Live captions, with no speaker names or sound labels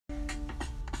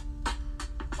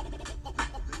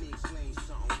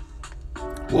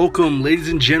Welcome, ladies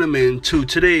and gentlemen, to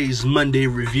today's Monday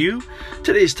Review.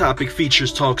 Today's topic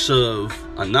features talks of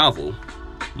a novel,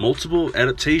 multiple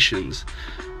adaptations,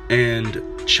 and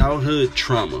childhood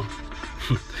trauma.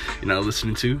 You're now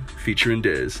listening to Featuring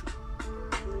Dez.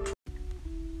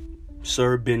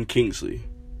 Sir Ben Kingsley,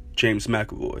 James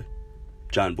McAvoy,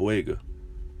 John Boyega,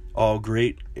 all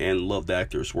great and loved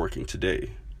actors working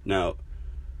today. Now,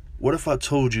 what if I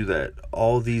told you that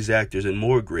all these actors and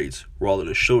more greats were all in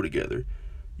a show together?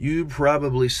 You'd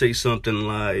probably say something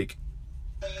like,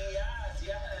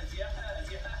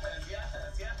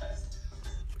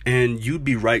 and you'd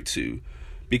be right to,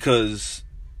 because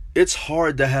it's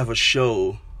hard to have a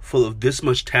show full of this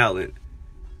much talent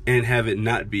and have it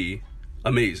not be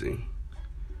amazing,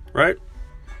 right?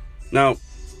 Now,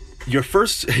 your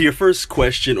first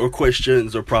question or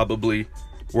questions are probably,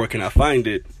 where can I find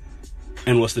it,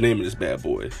 and what's the name of this bad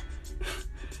boy?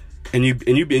 And you'd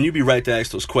be right to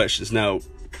ask those questions. Now,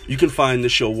 you can find the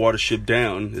show Watership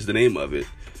Down is the name of it.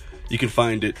 You can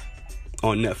find it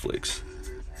on Netflix.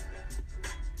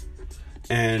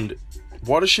 And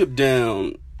Watership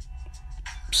Down,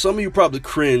 some of you probably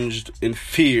cringed in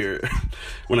fear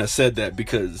when I said that,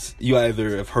 because you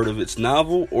either have heard of its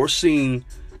novel or seen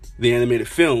the animated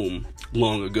film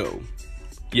long ago.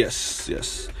 Yes.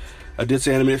 I did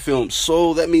say animated film.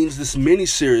 So that means this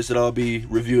mini-series that I'll be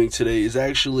reviewing today is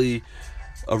actually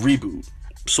a reboot,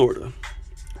 sorta.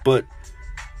 But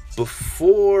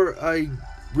before I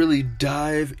really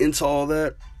dive into all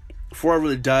that, before I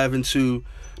really dive into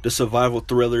the survival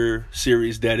thriller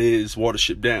series that is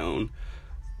Watership Down,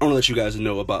 I want to let you guys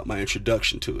know about my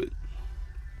introduction to it.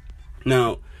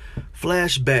 Now,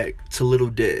 flashback to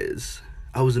little Dez.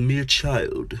 I was a mere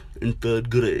child in 3rd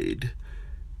grade.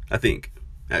 I think,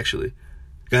 actually.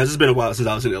 Guys, it's been a while since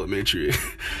I was in elementary.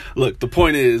 Look, the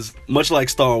point is, much like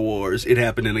Star Wars, it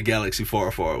happened in a galaxy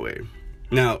far, far away.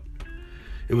 Now,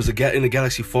 it was in a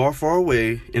galaxy far, far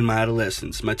away in my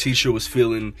adolescence. My teacher was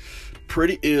feeling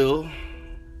pretty ill,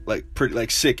 like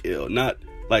sick ill, not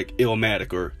like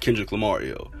Illmatic or Kendrick Lamar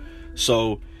ill.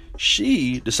 So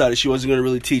she decided she wasn't going to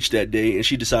really teach that day, and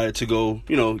she decided to go,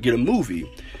 get a movie.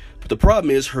 But the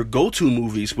problem is her go-to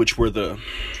movies, which were the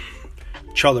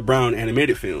Charlie Brown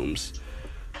animated films,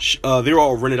 they were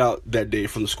all rented out that day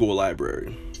from the school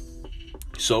library.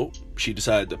 So she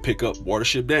decided to pick up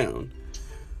Watership Down.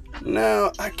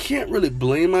 Now, I can't really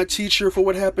blame my teacher for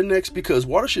what happened next, because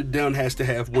Watership Down has to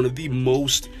have one of the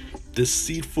most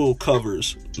deceitful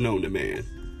covers known to man.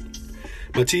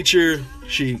 My teacher,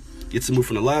 she gets the movie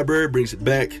from the library, brings it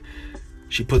back,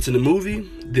 she puts in the movie,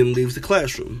 then leaves the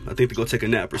classroom. I think to go take a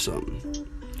nap or something.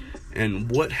 And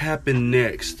what happened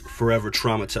next forever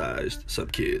traumatized some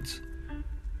kids.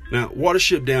 Now,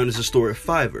 Watership Down is the story of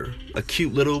Fiver, a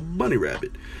cute little bunny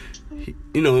rabbit.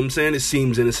 You know what I'm saying? It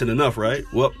seems innocent enough, right?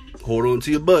 Well, hold on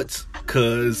to your butts,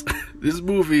 because this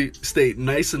movie stayed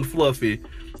nice and fluffy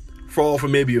for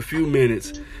maybe a few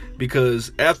minutes,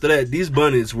 because after that, these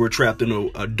bunnies were trapped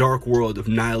in a dark world of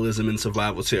nihilism and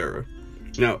survival terror.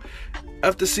 Now,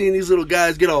 after seeing these little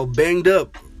guys get all banged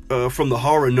up from the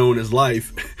horror known as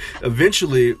life,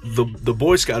 eventually the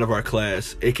Boy Scout of our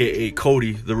class, aka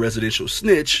Cody, the residential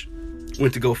snitch,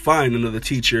 went to go find another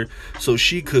teacher so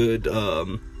she could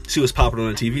see what's popping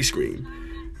on the TV screen.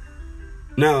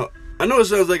 Now, I know it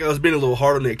sounds like I was being a little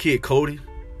hard on that kid, Cody.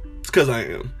 It's because I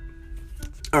am.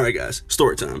 Alright guys,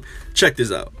 story time. Check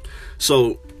this out.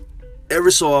 So,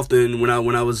 every so often when I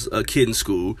was a kid in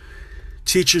school,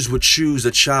 teachers would choose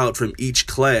a child from each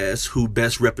class who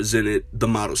best represented the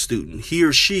model student. He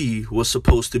or she was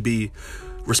supposed to be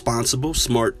responsible,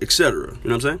 smart, etc. You know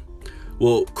what I'm saying?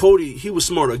 Well, Cody, he was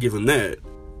smart, I'll give him that.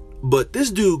 But this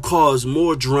dude caused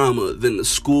more drama than the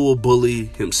school bully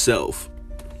himself.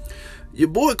 Your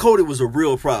boy Cody was a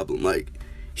real problem. Like,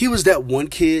 he was that one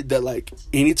kid that, like,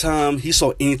 anytime he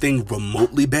saw anything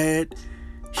remotely bad,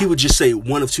 he would just say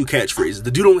one of two catchphrases. The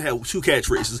dude only had 2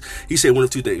 catchphrases. He'd say one of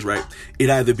 2 things, right?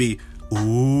 It'd either be,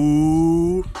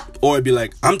 ooh, or it'd be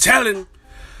like, I'm telling.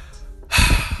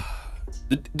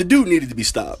 The dude needed to be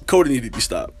stopped. Cody needed to be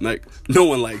stopped. Like, no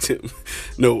one liked him.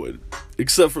 No one.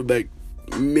 Except for, like,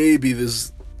 maybe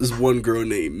this one girl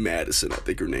named Madison, I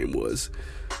think her name was,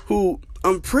 who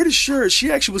I'm pretty sure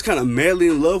she actually was kind of madly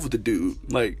in love with the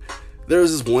dude. Like, there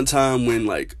was this one time when,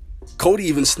 like, Cody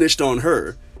even snitched on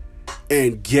her,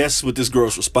 and guess what this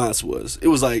girl's response was? It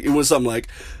was something like,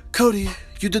 Cody,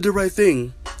 you did the right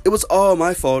thing. It was all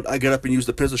my fault. I got up and used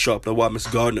the pencil sharpener while Miss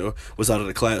Gardner was out of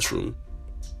the classroom.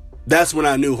 That's when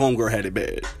I knew homegirl had it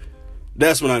bad.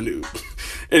 That's when I knew.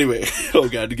 Anyway, oh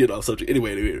God, to get off subject.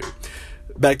 Anyway.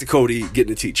 Back to Cody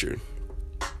getting a teacher.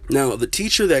 Now, the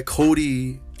teacher that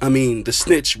Cody I mean, the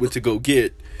snitch went to go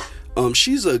get,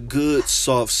 she's a good,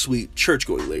 soft, sweet,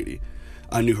 church-going lady.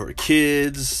 I knew her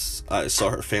kids. I saw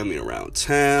her family around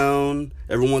town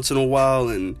every once in a while.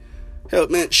 And hell,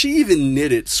 man, she even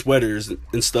knitted sweaters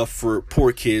and stuff for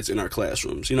poor kids in our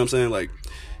classrooms. You know what I'm saying? Like,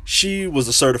 she was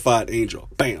a certified angel.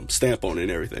 Bam, stamp on it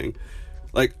and everything.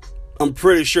 Like, I'm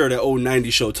pretty sure that old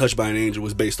 90s show Touched by an Angel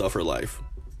was based off her life.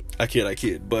 I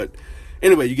kid. But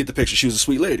anyway, you get the picture. She was a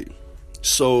sweet lady.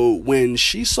 So when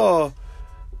she saw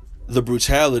the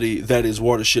brutality that is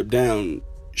Watership Down,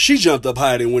 she jumped up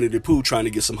higher than Winnie the Pooh trying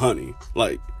to get some honey.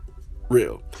 Like,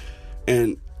 real.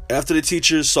 And after the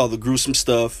teachers saw the gruesome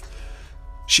stuff,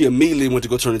 she immediately went to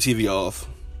go turn the TV off.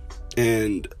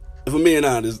 And if I'm being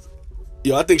honest,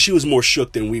 I think she was more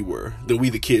shook than we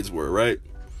the kids were, right?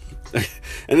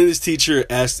 And then this teacher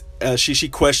asked, she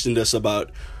questioned us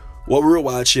about what we were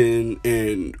watching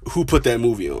and who put that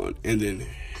movie on. And then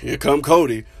here come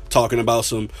Cody talking about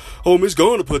Miss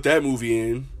Gonna put that movie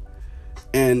in.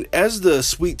 And as the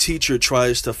sweet teacher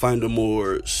tries to find a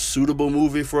more suitable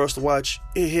movie for us to watch,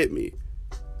 it hit me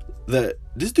that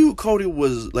this dude Cody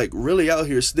was like really out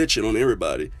here snitching on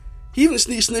everybody. He even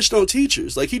snitched on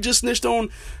teachers. Like, he just snitched on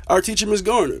our teacher, Miss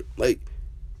Garner. Like,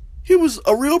 he was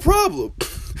a real problem.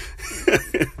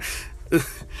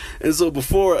 And so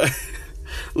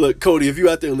look, Cody, if you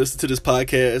out there listen to this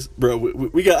podcast,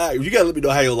 bro, you gotta let me know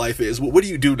how your life is. What do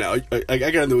you do now? I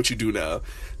gotta know what you do now.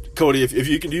 Cody, if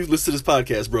you can listen to this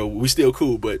podcast, bro, we still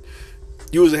cool, but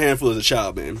you was a handful as a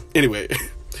child, man. Anyway,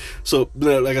 so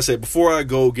like I said, before I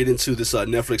go get into this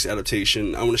Netflix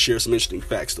adaptation, I want to share some interesting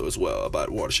facts, though, as well, about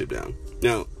Watership Down.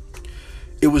 Now,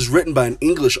 it was written by an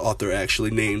English author,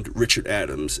 actually, named Richard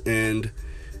Adams, and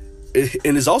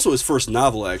is also his first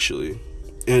novel, actually.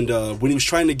 And when he was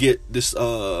trying to get this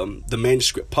the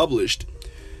manuscript published,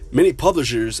 many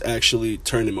publishers actually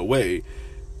turned him away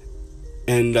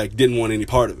and like didn't want any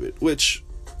part of it, which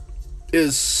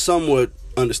is somewhat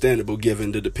understandable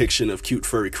given the depiction of cute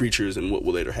furry creatures and what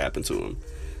will later happen to him.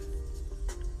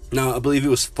 Now, I believe it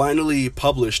was finally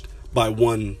published by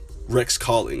one Rex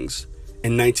Collings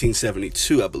in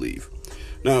 1972, I believe.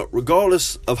 Now,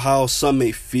 regardless of how some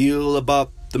may feel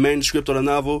about the manuscript or the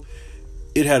novel,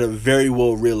 it had a very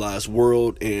well realized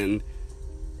world, and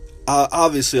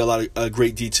obviously a lot of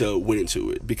great detail went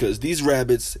into it, because these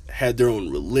rabbits had their own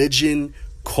religion,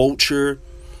 culture,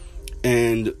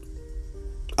 and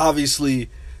obviously,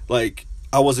 like,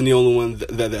 I wasn't the only one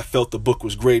that felt the book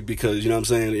was great, because, you know what I'm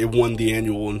saying, it won the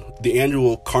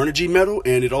annual Carnegie Medal,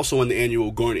 and it also won the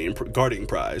annual Guardian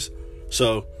Prize.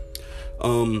 So,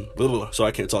 so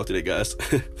I can't talk today, guys.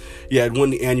 Yeah, it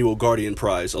won the annual Guardian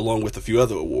Prize along with a few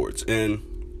other awards, and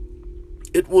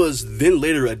it was then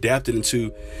later adapted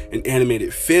into an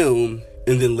animated film,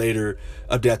 and then later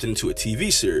adapted into a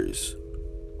TV series.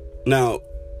 Now,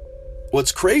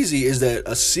 what's crazy is that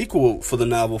a sequel for the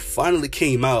novel finally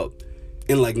came out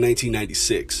in like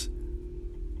 1996.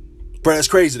 Bro, that's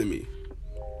crazy to me.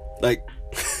 Like,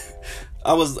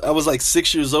 I was like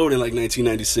 6 years old in like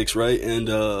 1996, right? And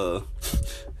I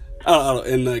don't know,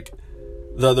 and like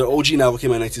the OG novel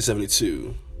came out in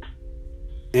 1972,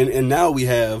 and now we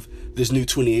have this new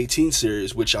 2018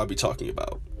 series, which I'll be talking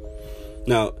about.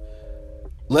 Now,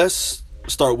 let's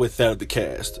start with that of the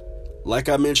cast. Like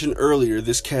I mentioned earlier,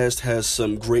 this cast has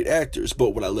some great actors, but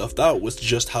what I left out was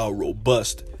just how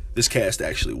robust this cast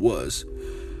actually was.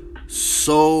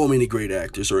 So many great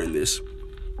actors are in this.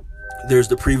 There's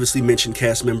the previously mentioned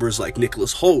cast members like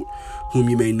Nicholas Hoult, whom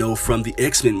you may know from the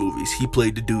X-Men movies. He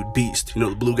played the dude Beast, you know,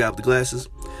 the blue guy with the glasses.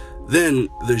 Then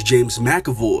there's James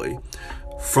McAvoy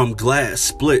from Glass,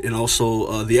 Split, and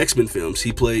also the X-Men films.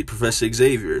 He played Professor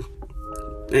Xavier.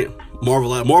 Damn,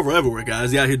 Marvel everywhere,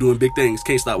 guys. They out here doing big things.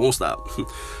 Can't stop, won't stop.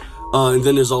 And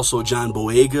then there's also John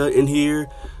Boyega in here.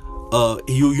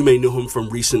 You may know him from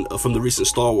the recent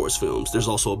Star Wars films. There's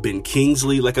also Ben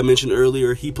Kingsley, like I mentioned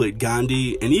earlier. He played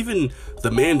Gandhi, and even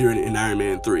the Mandarin in Iron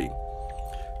Man 3.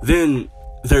 Then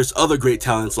there's other great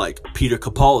talents like Peter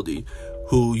Capaldi,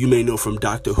 who you may know from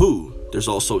Doctor Who. There's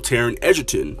also Taron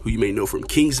Egerton, who you may know from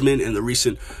Kingsman and the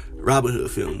recent Robin Hood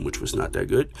film, which was not that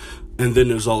good. And then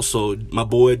there's also my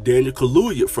boy Daniel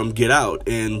Kaluuya from Get Out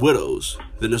and Widows.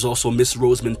 Then there's also Miss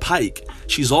Rosamund Pike.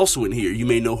 She's also in here. You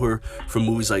may know her from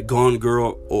movies like Gone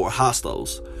Girl or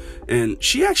Hostiles. And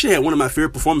she actually had one of my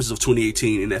favorite performances of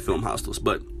 2018 in that film, Hostiles.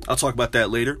 But I'll talk about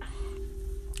that later.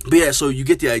 But yeah, so you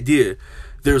get the idea.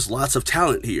 There's lots of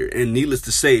talent here. And needless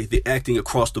to say, the acting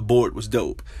across the board was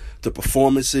dope. The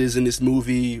performances in this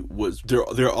movie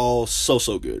they're all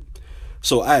so good.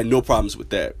 So I had no problems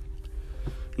with that.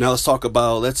 Now let's talk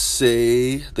about, let's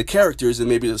say, the characters and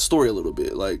maybe the story a little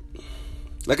bit. Like,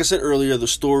 like I said earlier, the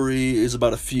story is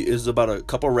about a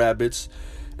couple rabbits,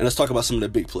 and let's talk about some of the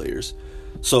big players.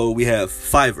 So we have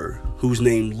Fiver, whose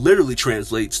name literally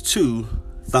translates to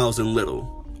thousand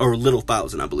little, or little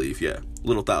thousand, I believe. Yeah,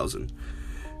 little thousand.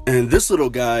 And this little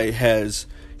guy has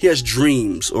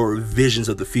dreams or visions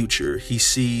of the future. He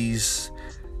sees,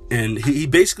 and he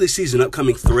basically sees an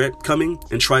upcoming threat coming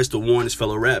and tries to warn his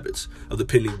fellow rabbits of the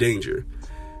pending danger.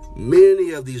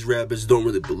 Many of these rabbits don't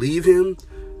really believe him,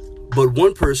 but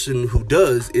one person who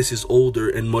does is his older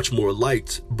and much more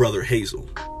liked brother Hazel.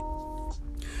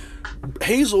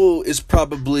 Hazel is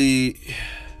probably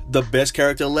the best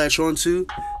character to latch onto,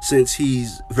 since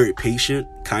he's very patient,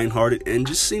 kind-hearted, and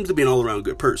just seems to be an all-around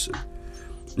good person.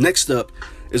 Next up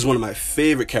is one of my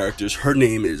favorite characters. Her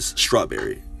name is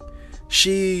Strawberry.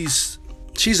 She's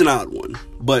an odd one,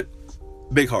 but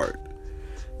big heart.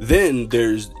 Then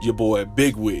there's your boy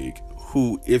Bigwig,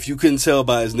 who, if you couldn't tell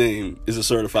by his name, is a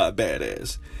certified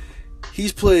badass.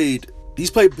 He's played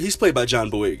by John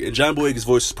Boyega, and John Boyega's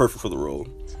voice is perfect for the role.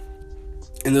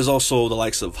 And there's also the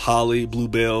likes of Holly,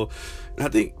 Bluebell, and I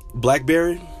think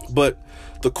Blackberry. But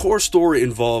the core story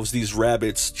involves these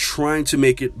rabbits trying to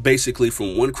make it basically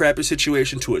from one crappy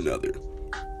situation to another.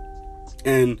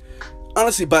 And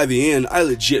honestly, by the end, I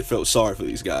legit felt sorry for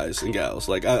these guys and gals.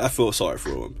 Like, I feel sorry for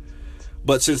them.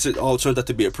 But since it all turned out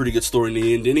to be a pretty good story in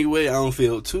the end anyway, I don't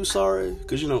feel too sorry.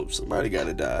 Because, somebody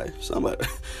gotta die. Somebody.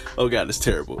 Oh, God, it's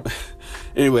terrible.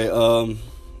 Anyway,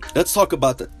 let's talk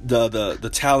about the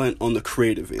talent on the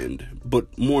creative end.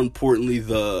 But more importantly,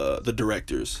 the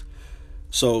directors.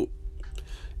 So,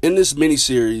 in this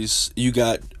miniseries, you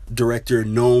got director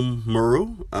Noam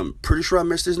Murrow. I'm pretty sure I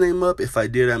messed his name up. If I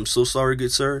did, I'm so sorry,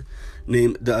 good sir.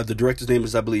 The director's name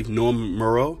is, I believe, Noam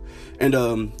Murrow.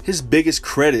 And his biggest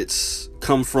credits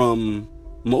come from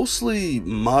mostly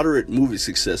moderate movie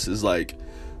successes like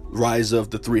Rise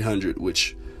of the 300,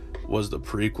 which was the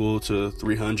prequel to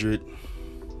 300.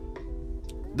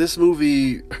 This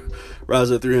movie, Rise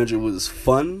of the 300, was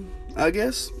fun, I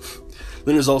guess.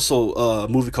 Then there's also a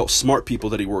movie called Smart People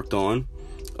that he worked on.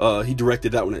 He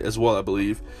directed that one as well, I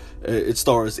believe. It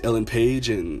stars Ellen Page,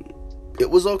 and it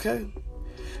was okay.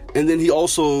 And then he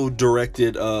also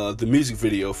directed the music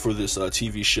video for this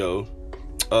TV show.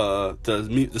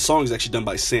 The song is actually done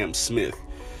by Sam Smith,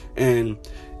 and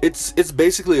it's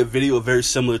basically a video very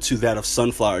similar to that of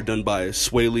Sunflower, done by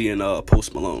Sway Lee and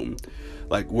Post Malone,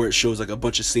 like where it shows like a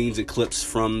bunch of scenes and clips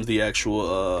from the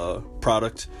actual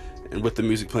product, and with the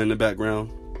music playing in the background.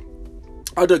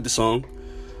 I dug the song.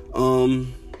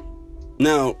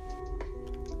 Now,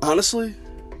 honestly,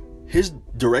 his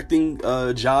directing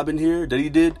job in here that he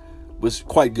did was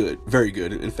quite good, very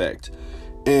good, in fact.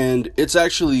 And it's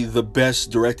actually the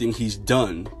best directing he's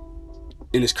done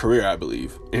in his career, I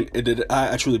believe. And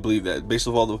I truly believe that, based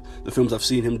on all the films I've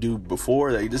seen him do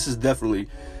before. Like, this is definitely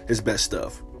his best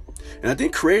stuff. And I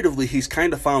think creatively, he's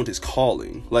kind of found his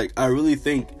calling. Like, I really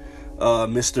think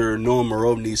Mr. Noam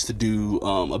Murrow needs to do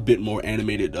a bit more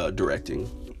animated directing.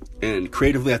 And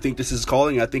creatively, I think this is his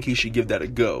calling. I think he should give that a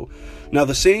go. Now,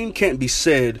 the same can't be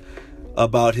said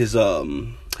about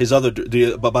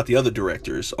about the other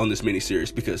directors on this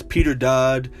miniseries, because Peter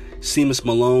Dodd, Seamus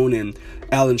Malone, and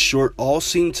Alan Short all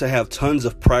seem to have tons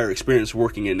of prior experience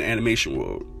working in the animation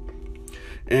world.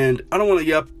 And I don't want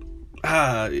to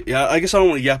I guess I don't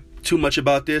want to yap too much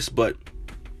about this, but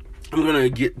I'm gonna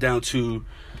get down to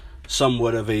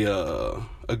somewhat of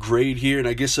a grade here. And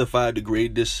I guess if I had to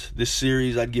grade this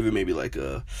series, I'd give it maybe like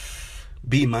a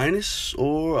B-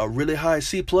 or a really high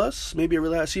C+, maybe a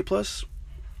really high C+.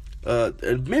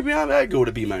 And maybe I'd go with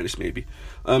a B-, maybe.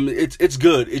 It's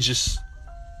good. It just,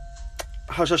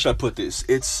 how should I put this?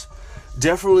 It's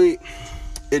definitely,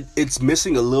 it's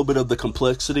missing a little bit of the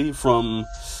complexity from,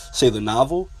 say, the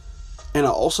novel. And I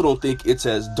also don't think it's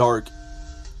as dark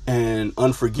and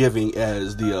unforgiving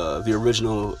as the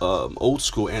original old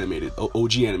school animated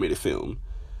OG animated film.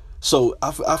 So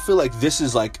I feel like this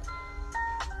is like,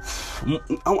 I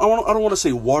don't want to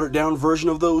say watered down version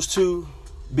of those two,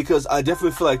 because I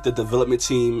definitely feel like the development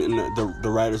team and the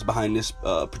writers behind this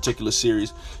particular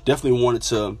series definitely wanted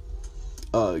to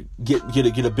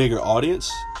get a bigger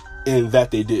audience, and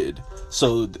that they did.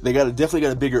 So they definitely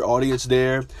got a bigger audience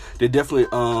there. They definitely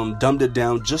dumbed it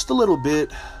down just a little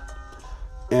bit,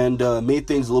 and made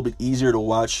things a little bit easier to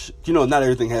watch. Not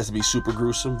everything has to be super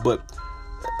gruesome, but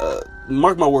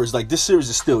mark my words, like, this series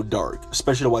is still dark,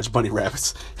 especially to watch bunny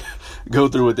rabbits go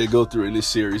through what they go through in this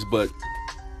series. But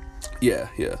yeah.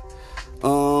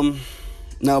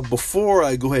 Now, before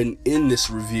I go ahead and end this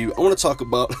review, I want to talk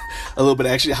about a little bit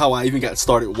actually how I even got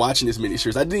started watching this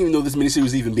miniseries. I didn't even know this miniseries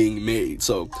was even being made,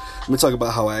 so I'm going to talk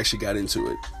about how I actually got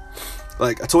into it.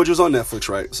 Like I told you, it was on Netflix,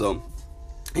 right? So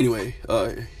anyway,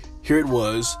 here it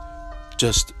was,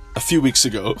 just a few weeks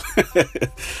ago.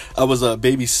 I was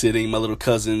babysitting my little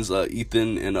cousins,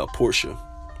 Ethan and Portia.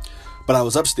 But I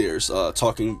was upstairs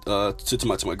talking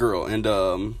to my girl,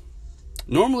 and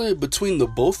normally between the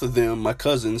both of them, my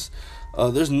cousins,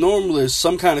 there's normally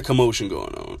some kind of commotion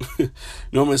going on.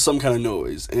 Normally some kind of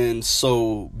noise. And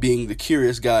so, being the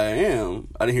curious guy I am,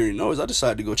 I didn't hear any noise. I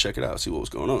decided to go check it out, see what was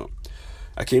going on.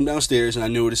 I came downstairs and I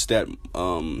noticed that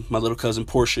my little cousin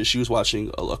Portia, she was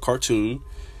watching a cartoon,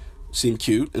 seemed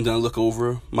cute. And then I look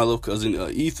over, my little cousin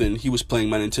Ethan, he was playing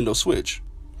my Nintendo Switch.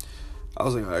 I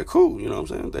was like, all right, cool, you know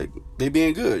what I'm saying? They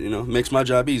being good, you know, makes my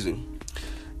job easy.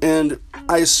 And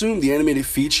I assumed the animated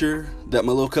feature that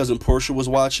my little cousin Portia was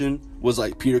watching was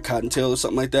like Peter Cottontail or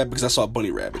something like that, because I saw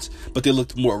bunny rabbits, but they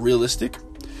looked more realistic,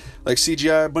 like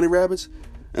CGI bunny rabbits.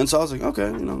 And so I was like, okay,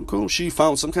 you know, cool. She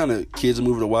found some kind of kids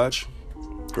movie to watch,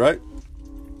 right?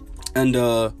 And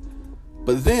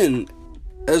but then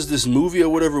as this movie or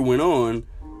whatever went on,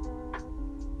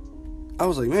 I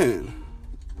was like, man,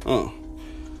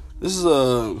 this is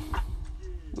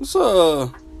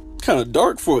kind of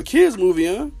dark for a kids movie,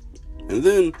 huh? And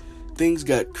then things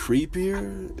got creepier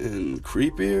and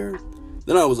creepier.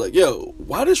 Then I was like, yo,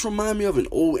 why does this remind me of an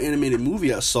old animated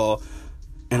movie I saw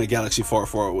in a galaxy far,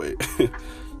 far away?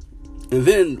 And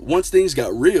then once things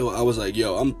got real, I was like,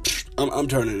 yo, I'm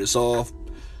turning this off.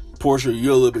 Portia,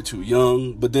 you're a little bit too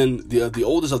young. But then the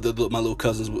oldest of my little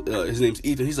cousins, his name's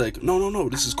Ethan. He's like, no,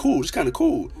 this is cool. It's kind of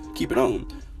cool. Keep it on.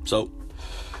 So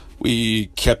we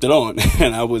kept it on,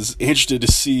 and I was interested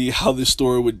to see how this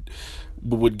story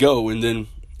would go. And then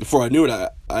before I knew it, I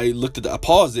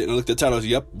paused it and I looked at the title. I was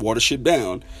like, yep, Watership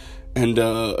Down. And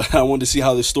I wanted to see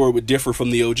how this story would differ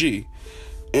from the OG.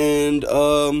 And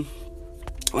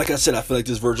like I said, I feel like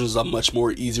this version is a much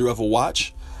more easier of a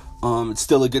watch. It's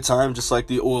still a good time, just like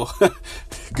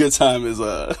good time is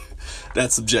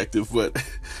that's subjective, but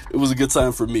it was a good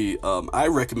time for me. I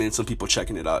recommend some people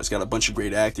checking it out. It's got a bunch of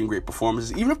great acting, great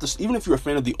performances. Even if you're a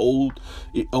fan of the old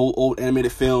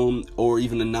animated film or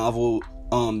even the novel,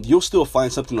 you'll still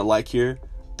find something to like here.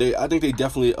 I think they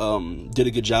definitely did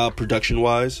a good job production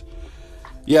wise.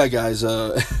 Yeah, guys,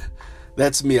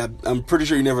 that's me. I'm pretty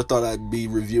sure you never thought I'd be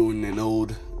reviewing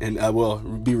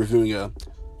be reviewing a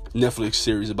Netflix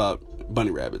series about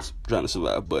bunny rabbits trying to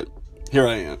survive, but here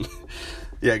I am.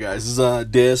 Yeah, guys, this is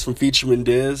Dez from Featureman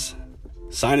Dez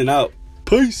signing out.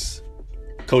 Peace.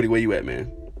 Cody, where you at, man?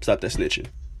 Stop that snitching.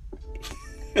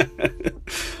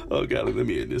 Oh God, let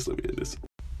me end this.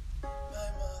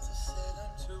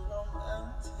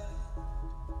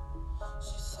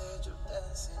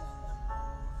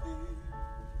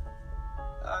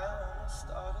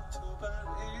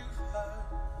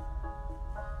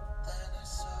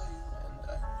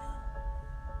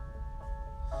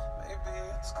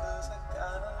 Cause I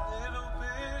got a little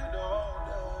bit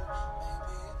older.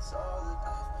 Maybe it's all that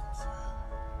I've been through.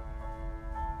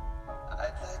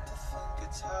 I'd like to think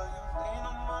it's how you lean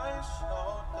on my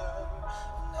shoulder.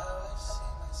 And